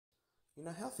In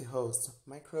a healthy host,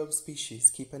 microbe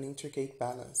species keep an intricate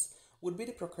balance. Would be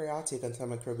the prokaryotic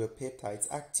antimicrobial peptides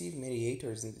active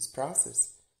mediators in this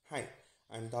process? Hi,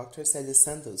 I'm Dr. Celio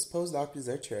Santos, postdoc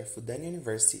researcher at Fudan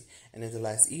University, and in the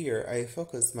last year I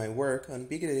focused my work on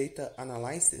big data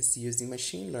analysis using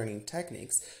machine learning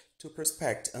techniques to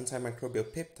prospect antimicrobial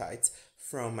peptides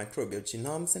from microbial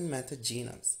genomes and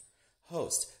metagenomes.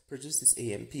 Host produces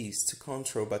AMPs to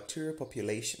control bacterial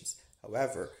populations.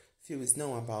 However, few is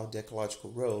known about the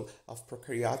ecological role of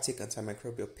prokaryotic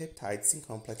antimicrobial peptides in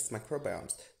complex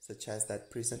microbiomes, such as that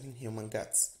present in human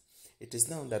guts. It is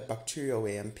known that bacterial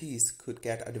AMPs could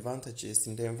get advantages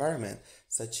in the environment,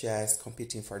 such as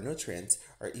competing for nutrients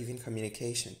or even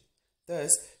communication.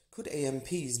 Thus, could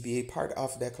AMPs be a part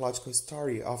of the ecological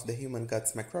story of the human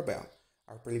gut's microbiome?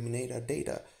 Our preliminary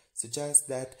data suggests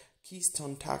that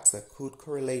keystone taxa could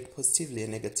correlate positively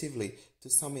and negatively to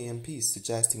some AMPs,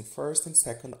 suggesting first and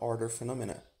second order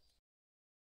phenomena.